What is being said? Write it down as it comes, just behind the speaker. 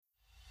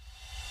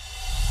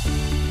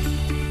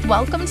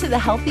welcome to the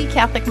Healthy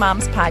Catholic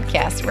Moms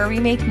podcast, where we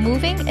make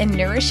moving and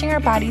nourishing our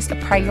bodies a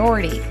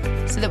priority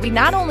so that we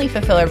not only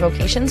fulfill our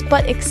vocations,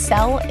 but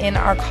excel in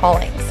our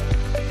callings.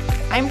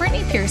 I'm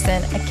Brittany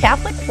Pearson, a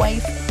Catholic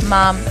wife,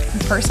 mom,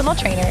 and personal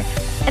trainer,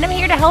 and I'm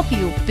here to help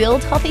you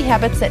build healthy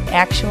habits that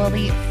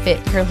actually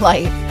fit your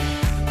life.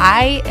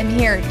 I am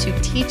here to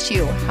teach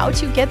you how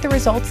to get the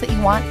results that you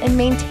want and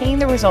maintain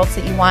the results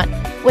that you want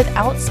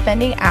without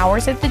spending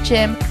hours at the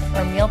gym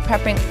or meal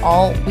prepping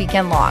all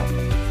weekend long.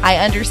 I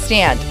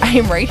understand. I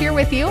am right here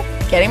with you,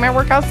 getting my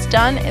workouts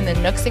done in the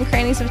nooks and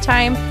crannies of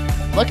time,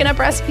 looking up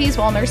recipes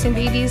while nursing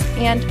babies,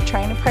 and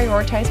trying to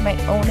prioritize my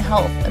own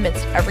health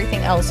amidst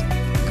everything else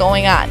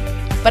going on.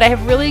 But I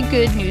have really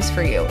good news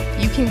for you.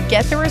 You can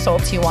get the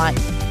results you want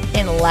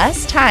in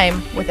less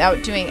time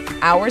without doing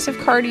hours of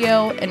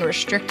cardio and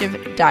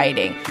restrictive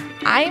dieting.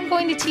 I am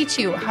going to teach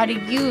you how to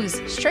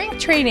use strength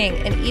training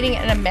and eating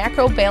in a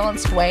macro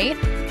balanced way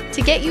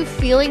to get you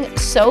feeling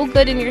so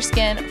good in your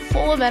skin,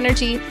 full of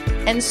energy,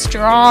 and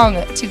strong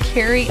to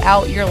carry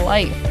out your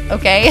life,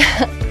 okay?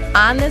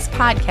 On this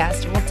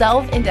podcast, we'll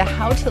delve into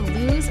how to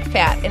lose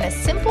fat in a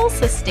simple,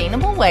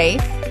 sustainable way,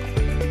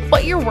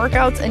 what your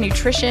workouts and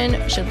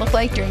nutrition should look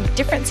like during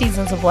different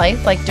seasons of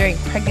life, like during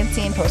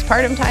pregnancy and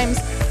postpartum times.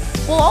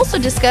 We'll also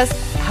discuss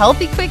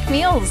healthy, quick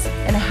meals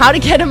and how to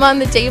get them on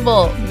the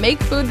table,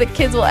 make food that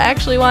kids will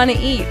actually want to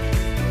eat,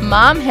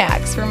 mom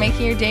hacks for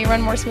making your day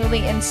run more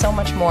smoothly, and so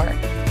much more.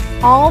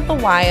 All the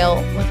while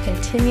with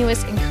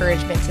continuous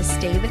encouragement to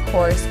stay the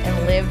course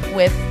and live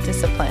with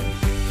discipline.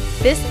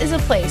 This is a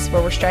place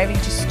where we're striving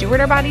to steward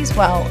our bodies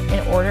well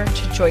in order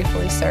to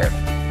joyfully serve.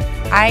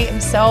 I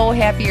am so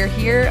happy you're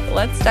here.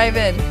 Let's dive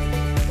in.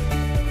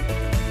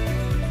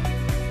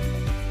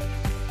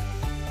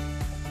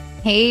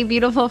 Hey,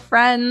 beautiful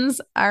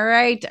friends. All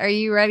right. Are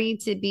you ready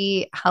to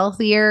be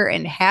healthier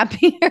and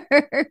happier?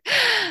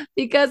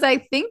 Because I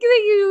think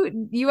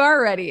that you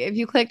are ready. If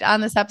you clicked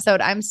on this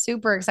episode, I'm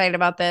super excited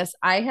about this.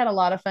 I had a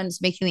lot of fun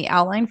just making the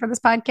outline for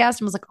this podcast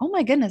and was like, oh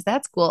my goodness,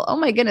 that's cool. Oh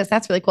my goodness,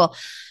 that's really cool.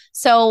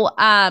 So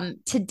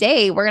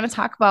today we're going to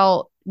talk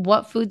about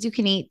what foods you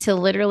can eat to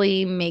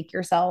literally make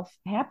yourself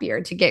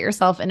happier, to get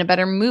yourself in a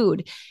better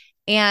mood.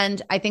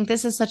 And I think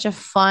this is such a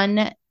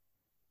fun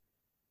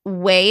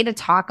way to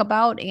talk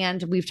about,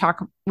 and we've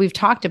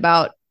talked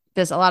about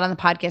this a lot on the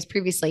podcast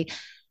previously,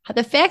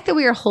 the fact that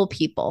we are whole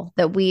people,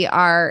 that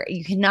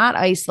you cannot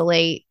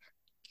isolate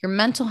your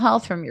mental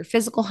health from your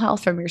physical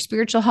health, from your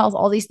spiritual health,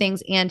 all these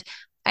things. And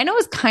I know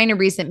it's kind of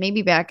recent,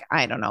 maybe back,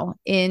 I don't know,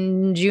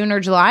 in June or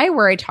July,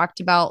 where I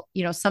talked about,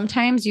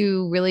 sometimes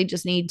you really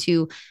just need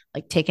to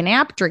like take a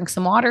nap, drink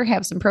some water,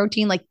 have some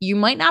protein. Like you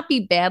might not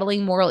be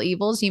battling moral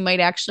evils. You might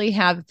actually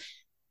have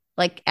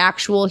like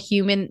actual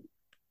human,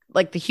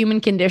 like the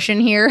human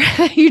condition here,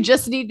 you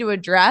just need to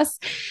address.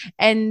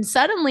 And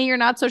suddenly you're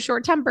not so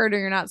short-tempered or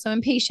you're not so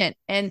impatient.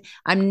 And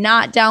I'm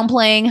not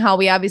downplaying how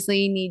we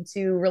obviously need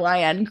to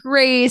rely on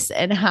grace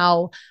and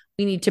how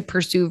we need to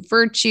pursue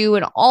virtue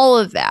and all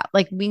of that.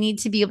 Like we need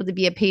to be able to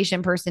be a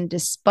patient person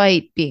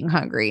despite being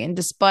hungry and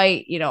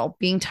despite,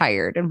 being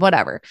tired and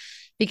whatever,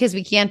 because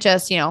we can't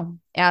just,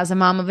 as a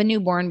mom of a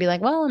newborn be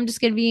like, well, I'm just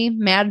going to be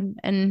mad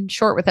and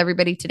short with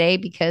everybody today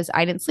because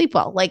I didn't sleep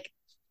well. Like,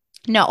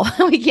 no,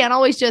 we can't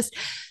always just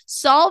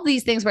solve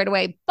these things right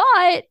away.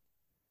 But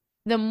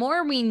the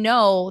more we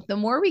know, the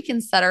more we can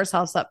set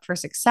ourselves up for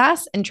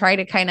success and try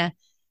to kind of,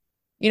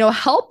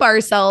 help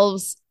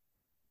ourselves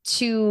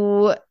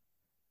to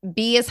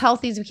be as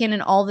healthy as we can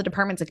in all the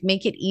departments, like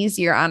make it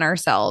easier on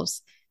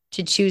ourselves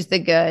to choose the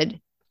good,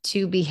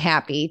 to be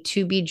happy,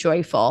 to be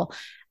joyful.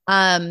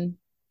 We're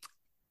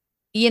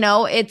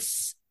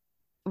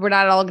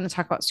not all going to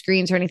talk about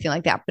screens or anything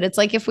like that, but it's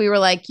like if we were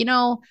like,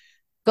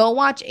 go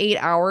watch 8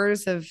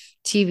 hours of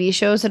TV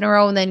shows in a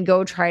row and then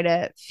go try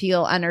to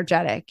feel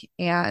energetic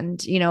and,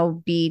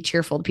 be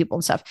cheerful to people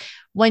and stuff.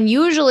 When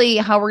usually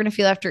how we're going to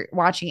feel after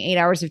watching 8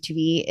 hours of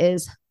TV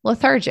is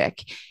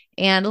lethargic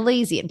and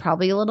lazy and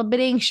probably a little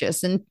bit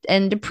anxious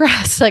and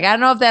depressed. Like, I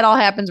don't know if that all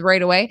happens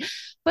right away,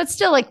 but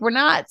still, like, we're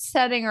not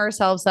setting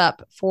ourselves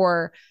up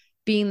for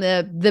being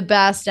the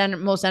best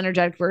and most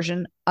energetic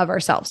version of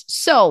ourselves.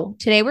 So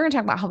today we're going to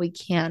talk about how we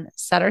can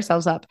set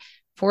ourselves up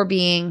for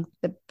being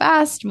the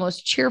best,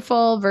 most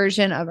cheerful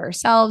version of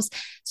ourselves.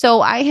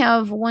 So I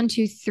have 1,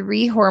 2,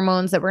 3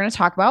 hormones that we're going to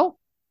talk about.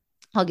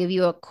 I'll give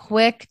you a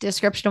quick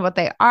description of what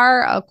they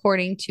are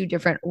according to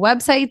different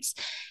websites,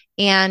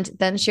 and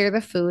then share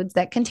the foods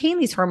that contain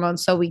these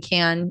hormones so we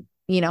can,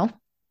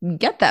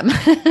 get them.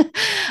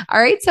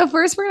 All right. So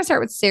first we're going to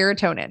start with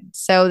serotonin.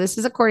 So this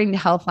is according to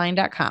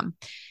healthline.com.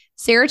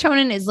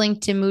 Serotonin is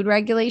linked to mood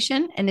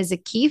regulation and is a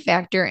key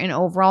factor in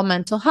overall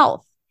mental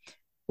health.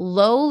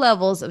 Low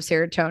levels of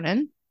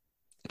serotonin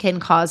can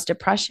cause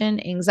depression,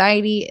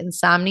 anxiety,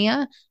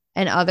 insomnia,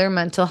 and other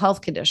mental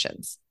health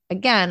conditions.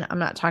 Again, I'm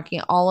not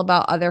talking all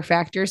about other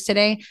factors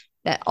today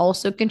that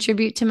also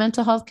contribute to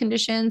mental health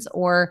conditions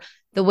or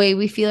the way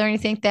we feel or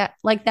anything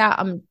like that.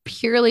 I'm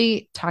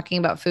purely talking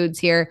about foods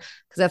here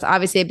because that's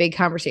obviously a big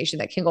conversation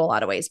that can go a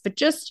lot of ways, but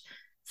just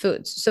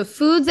foods. So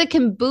foods that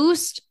can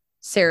boost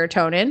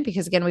serotonin,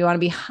 because again, we want to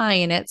be high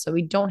in it so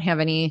we don't have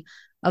any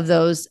of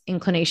those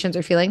inclinations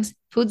or feelings.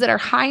 Foods that are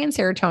high in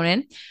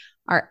serotonin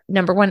are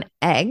number one,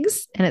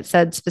 eggs. And it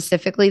said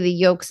specifically the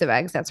yolks of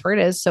eggs. That's where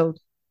it is. So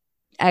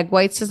egg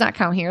whites does not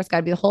count here. It's got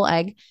to be the whole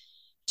egg.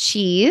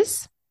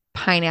 Cheese,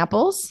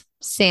 pineapples,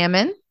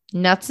 salmon,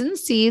 nuts and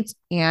seeds,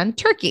 and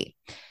turkey.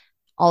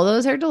 All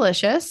those are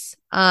delicious.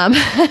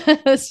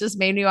 It's just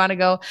made me want to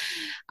go.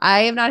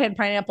 I have not had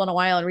pineapple in a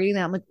while, and reading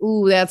that, I'm like,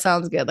 ooh, that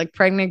sounds good. Like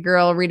pregnant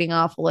girl reading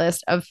off a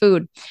list of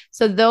food.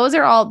 So those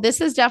are all,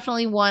 this is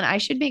definitely one. I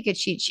should make a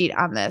cheat sheet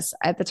on this.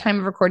 At the time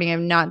of recording,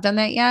 I've not done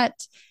that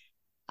yet.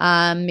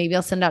 Maybe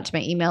I'll send out to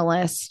my email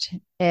list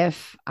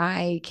if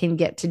I can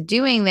get to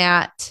doing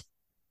that.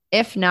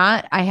 If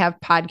not, I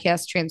have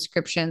podcast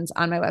transcriptions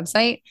on my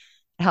website,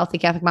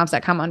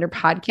 healthycatholicmoms.com, under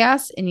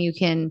podcasts, and you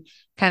can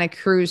kind of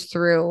cruise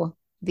through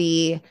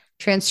the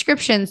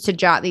transcriptions to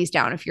jot these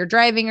down if you're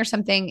driving or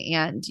something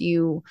and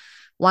you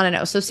want to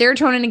know. So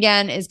serotonin,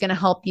 again, is going to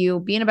help you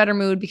be in a better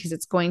mood because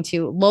it's going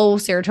to, low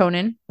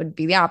serotonin would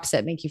be the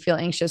opposite, make you feel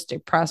anxious,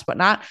 depressed,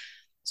 whatnot.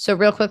 So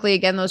real quickly,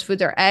 again, those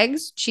foods are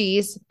eggs,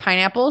 cheese,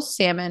 pineapples,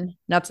 salmon,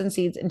 nuts and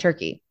seeds, and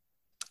turkey.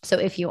 So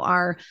if you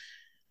are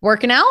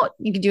working out,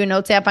 you can do a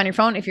notes app on your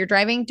phone. If you're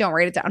driving, don't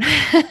write it down.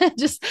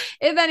 Just,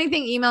 if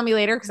anything, email me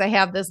later because I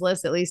have this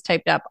list at least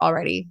typed up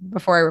already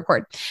before I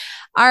record.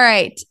 All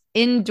right.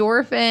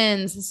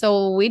 Endorphins.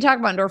 So we talk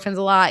about endorphins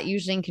a lot,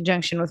 usually in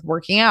conjunction with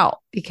working out,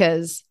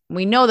 because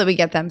we know that we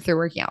get them through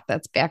working out.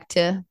 That's back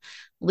to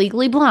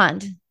Legally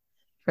Blonde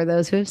for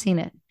those who have seen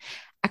it.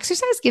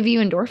 Exercise give you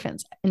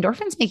endorphins.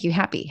 Endorphins make you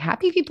happy.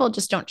 Happy people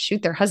just don't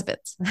shoot their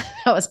husbands.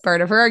 That was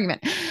part of her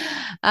argument.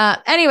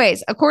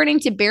 Anyways,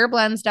 according to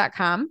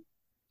bearblends.com,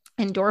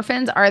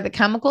 endorphins are the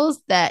chemicals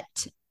that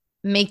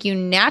make you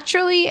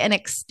naturally and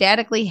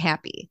ecstatically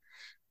happy.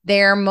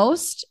 They're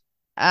most,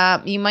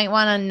 you might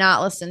want to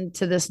not listen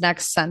to this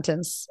next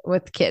sentence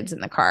with kids in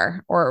the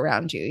car or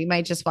around you. You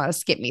might just want to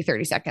skip me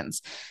 30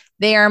 seconds.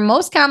 They are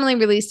most commonly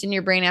released in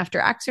your brain after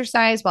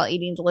exercise, while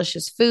eating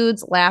delicious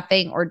foods,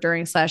 laughing, or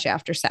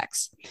during/after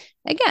sex.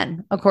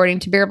 Again, according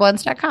to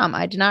bearblends.com,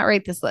 I did not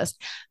write this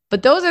list,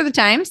 but those are the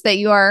times that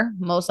you are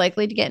most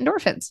likely to get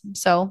endorphins.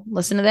 So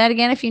listen to that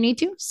again if you need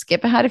to.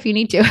 Skip ahead if you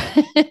need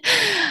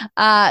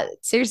to.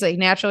 Seriously,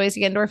 natural ways to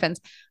get endorphins.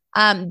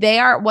 They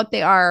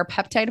are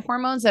peptide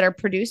hormones that are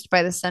produced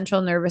by the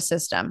central nervous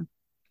system.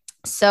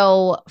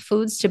 So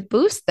foods to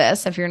boost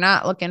this, if you're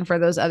not looking for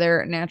those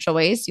other natural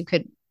ways, you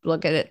could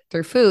look at it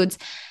through foods.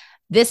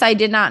 This I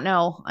did not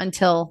know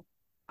until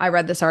I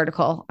read this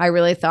article. I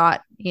really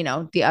thought,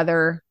 the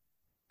other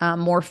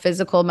more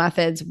physical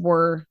methods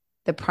were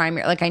the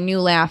primary. Like I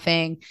knew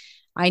laughing,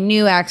 I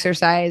knew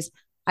exercise.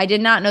 I did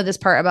not know this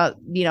part about,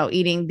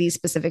 eating these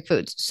specific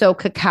foods. So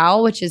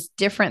cacao, which is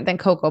different than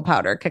cocoa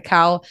powder.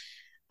 Cacao,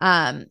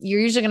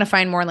 you're usually going to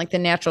find more in like the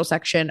natural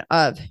section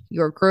of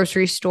your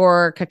grocery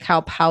store.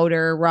 Cacao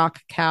powder, raw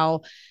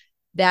cacao.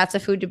 That's a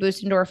food to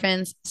boost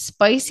endorphins.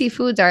 Spicy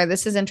foods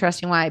this is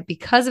interesting. Why?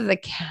 Because of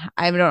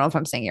I don't know if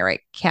I'm saying it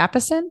right,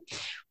 capsaicin,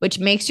 which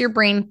makes your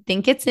brain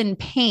think it's in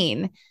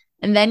pain.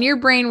 And then your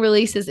brain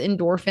releases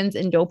endorphins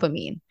and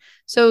dopamine.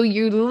 So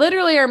you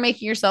literally are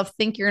making yourself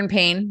think you're in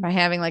pain by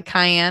having like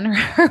cayenne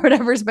or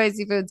whatever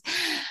spicy foods.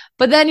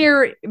 But then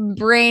your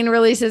brain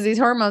releases these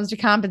hormones to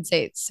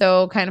compensate.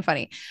 So kind of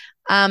funny.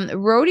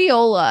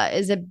 Rhodiola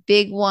is a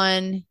big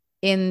one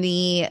in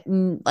the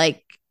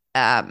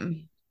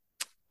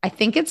I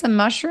think it's a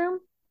mushroom,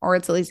 or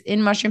it's at least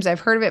in mushrooms.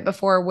 I've heard of it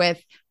before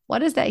with,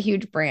 what is that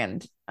huge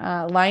brand?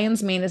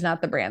 Lion's Mane is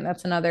not the brand.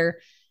 That's another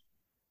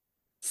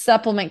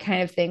supplement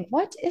kind of thing.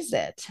 What is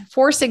it?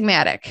 Four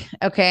Sigmatic.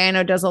 Okay. I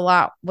know it does a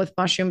lot with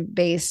mushroom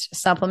based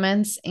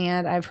supplements,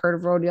 and I've heard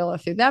of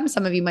rhodiola through them.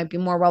 Some of you might be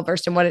more well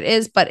versed in what it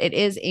is, but it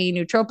is a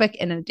nootropic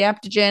and an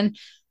adaptogen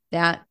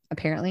that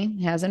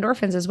apparently has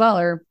endorphins as well,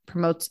 or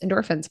promotes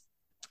endorphins.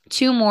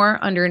 Two more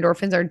under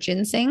endorphins are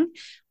ginseng,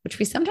 which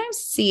we sometimes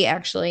see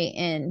actually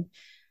in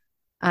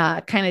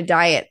kind of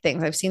diet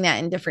things. I've seen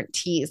that in different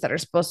teas that are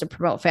supposed to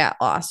promote fat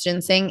loss,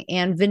 ginseng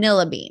and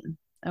vanilla bean.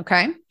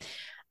 Okay.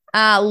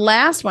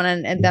 Last one,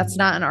 and that's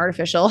not an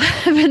artificial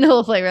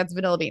vanilla flavor, that's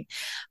vanilla bean.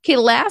 Okay,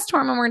 last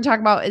hormone we're going to talk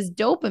about is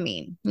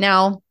dopamine.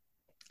 Now,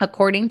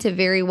 according to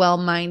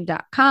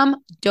verywellmind.com,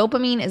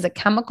 dopamine is a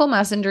chemical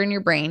messenger in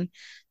your brain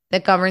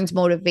that governs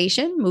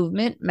motivation,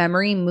 movement,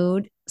 memory,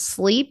 mood,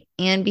 sleep,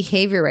 and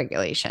behavior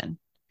regulation.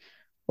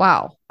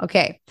 Wow.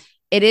 Okay.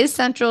 It is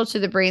central to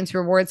the brain's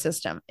reward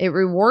system. It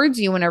rewards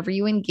you whenever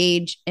you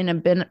engage in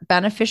a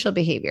beneficial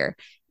behavior,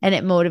 and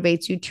it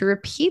motivates you to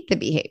repeat the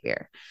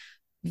behavior.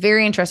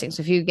 Very interesting.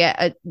 So if you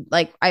get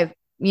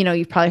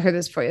you've probably heard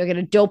this before, you'll get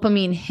a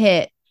dopamine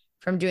hit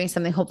from doing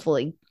something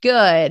hopefully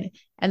good,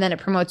 and then it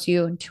promotes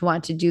you to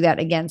want to do that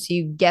again. So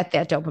you get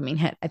that dopamine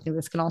hit. I think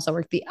this can also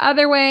work the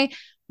other way.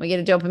 We get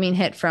a dopamine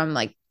hit from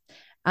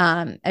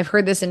I've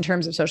heard this in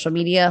terms of social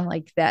media,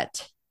 like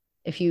that.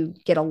 If you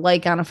get a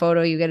like on a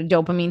photo, you get a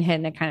dopamine hit,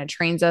 and it kind of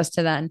trains us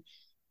to then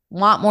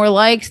want more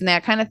likes and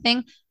that kind of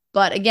thing.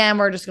 But again,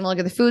 we're just going to look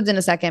at the foods in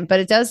a second, but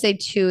it does say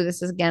too,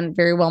 this is again,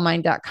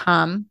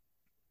 verywellmind.com.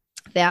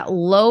 that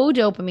low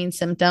dopamine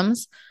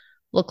symptoms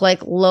look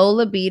like low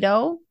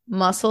libido,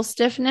 muscle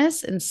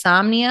stiffness,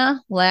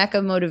 insomnia, lack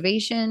of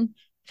motivation,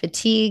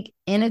 fatigue,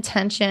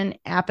 inattention,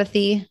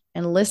 apathy,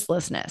 and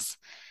listlessness.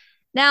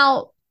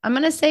 Now, I'm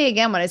going to say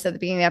again what I said at the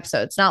beginning of the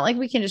episode. It's not like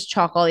we can just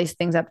chalk all these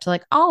things up to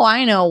like, oh,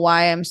 I know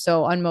why I'm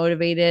so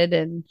unmotivated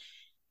and,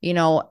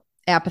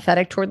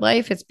 apathetic toward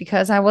life. It's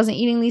because I wasn't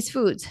eating these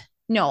foods.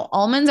 No,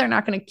 almonds are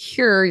not going to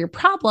cure your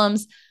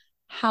problems.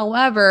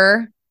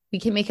 However, we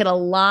can make it a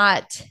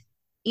lot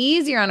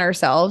easier on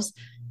ourselves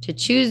to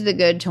choose the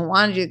good, to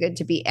want to do the good,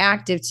 to be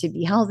active, to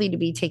be healthy, to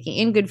be taking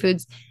in good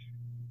foods.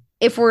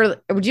 If we're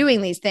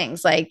doing these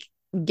things, like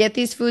get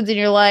these foods in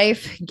your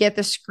life, get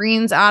the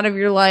screens out of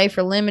your life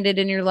or limited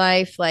in your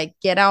life, like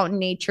get out in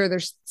nature.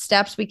 There's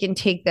steps we can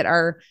take that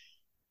are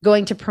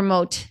going to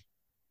promote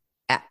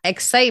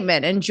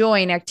excitement and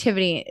joy and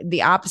activity,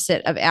 the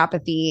opposite of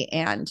apathy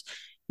and,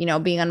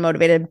 being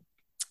unmotivated.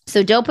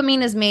 So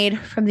dopamine is made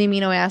from the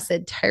amino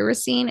acid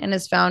tyrosine and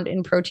is found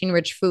in protein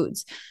rich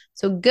foods.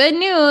 So good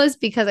news,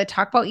 because I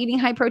talk about eating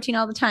high protein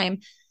all the time,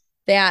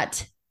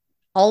 that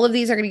all of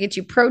these are going to get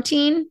you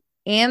protein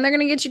and they're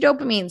going to get you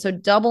dopamine. So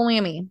double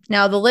whammy.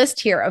 Now the list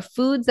here of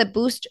foods that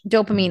boost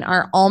dopamine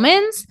are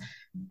almonds,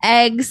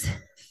 eggs,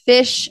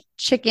 fish,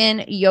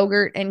 chicken,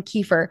 yogurt, and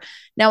kefir.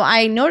 Now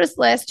I noticed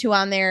the last two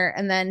on there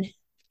and then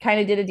kind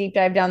of did a deep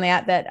dive down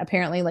that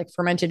apparently like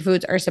fermented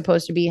foods are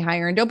supposed to be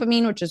higher in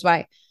dopamine, which is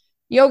why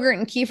yogurt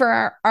and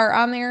kefir are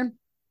on there.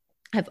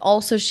 I've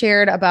also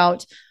shared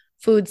about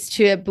foods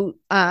to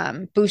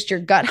boost your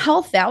gut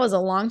health. That was a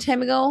long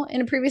time ago in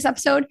a previous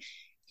episode.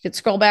 You could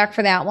scroll back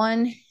for that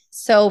one.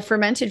 So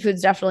fermented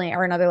foods definitely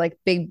are another like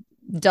big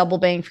double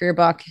bang for your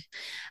buck.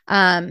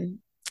 The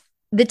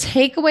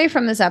takeaway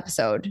from this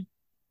episode,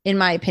 in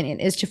my opinion,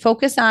 is to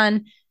focus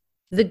on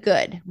the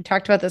good. We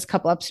talked about this a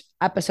couple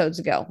episodes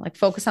ago, like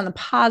focus on the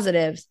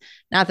positives,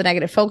 not the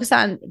negative. Focus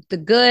on the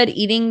good,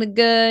 eating the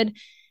good.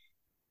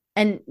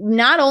 And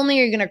not only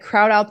are you going to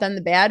crowd out then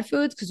the bad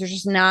foods because there's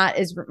just not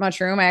as much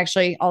room. I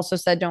actually also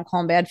said don't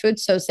call them bad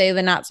foods. So say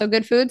the not so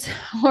good foods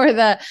or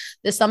the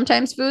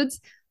sometimes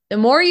foods. The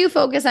more you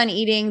focus on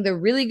eating the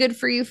really good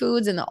for you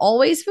foods and the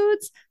always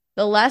foods,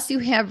 the less you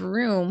have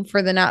room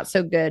for the not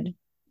so good,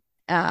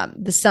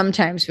 the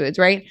sometimes foods,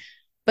 right?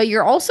 But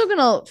you're also going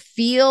to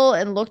feel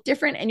and look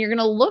different, and you're going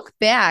to look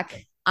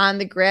back on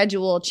the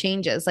gradual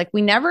changes. Like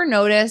we never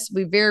notice,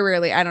 we very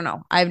rarely, I don't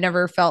know, I've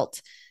never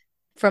felt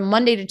from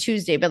Monday to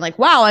Tuesday been like,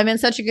 wow, I'm in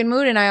such a good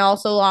mood. And I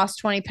also lost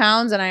 20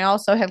 pounds and I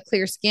also have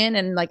clear skin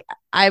and like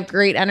I have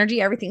great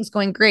energy. Everything's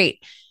going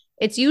great.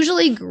 It's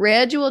usually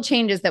gradual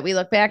changes that we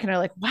look back and are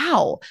like,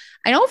 wow.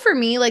 I know for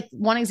me, like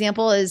one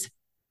example is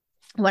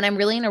when I'm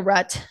really in a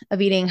rut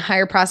of eating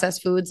higher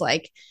processed foods,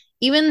 like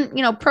even,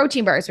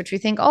 protein bars, which we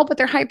think, oh, but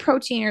they're high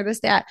protein or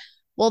this, that.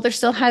 Well, they're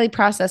still highly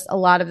processed a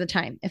lot of the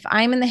time. If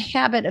I'm in the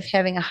habit of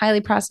having a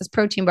highly processed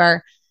protein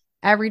bar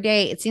every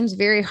day, it seems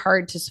very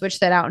hard to switch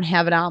that out and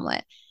have an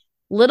omelet.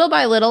 Little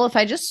by little, if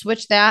I just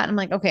switch that, I'm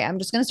like, okay, I'm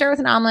just going to start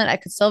with an omelet. I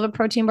could still have a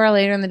protein bar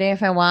later in the day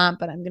if I want,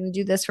 but I'm going to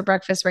do this for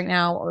breakfast right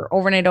now or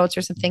overnight oats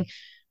or something.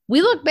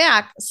 We look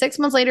back 6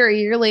 months later, a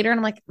year later, and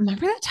I'm like,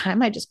 remember that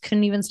time I just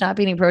couldn't even stop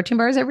eating protein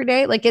bars every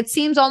day? Like it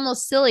seems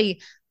almost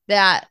silly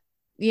that,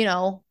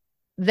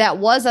 that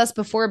was us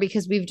before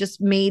because we've just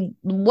made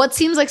what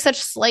seems like such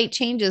slight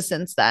changes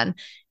since then.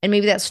 And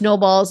maybe that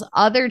snowballs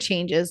other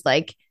changes.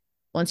 Like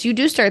once you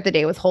do start the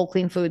day with whole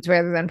clean foods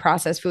rather than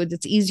processed foods,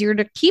 it's easier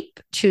to keep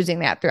choosing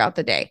that throughout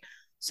the day.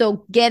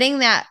 So getting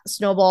that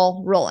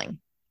snowball rolling.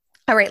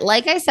 All right.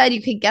 Like I said,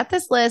 you could get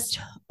this list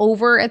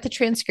over at the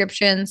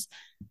transcriptions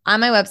on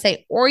my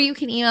website, or you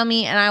can email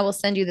me and I will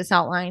send you this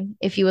outline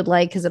if you would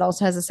like, because it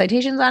also has the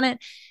citations on it.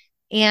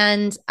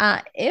 And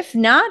if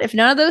none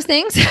of those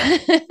things,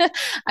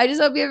 I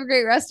just hope you have a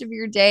great rest of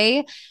your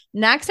day.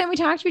 Next time we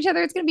talk to each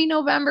other, it's going to be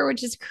November,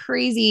 which is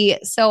crazy.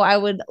 So I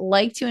would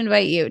like to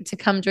invite you to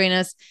come join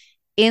us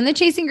in the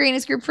Chasing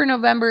Greatness group for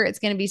November. It's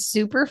going to be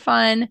super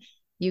fun.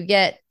 You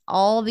get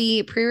all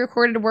the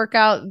pre-recorded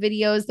workout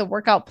videos, the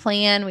workout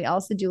plan. We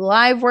also do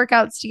live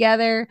workouts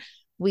together.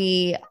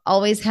 We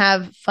always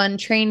have fun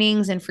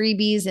trainings and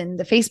freebies in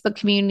the Facebook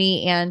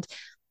community, and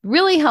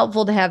really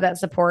helpful to have that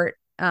support.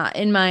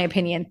 In my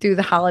opinion, through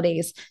the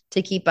holidays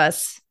to keep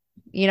us,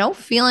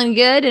 feeling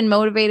good and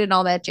motivated and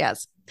all that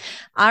jazz.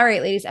 All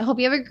right, ladies, I hope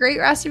you have a great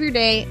rest of your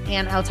day,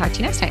 and I'll talk to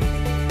you next time.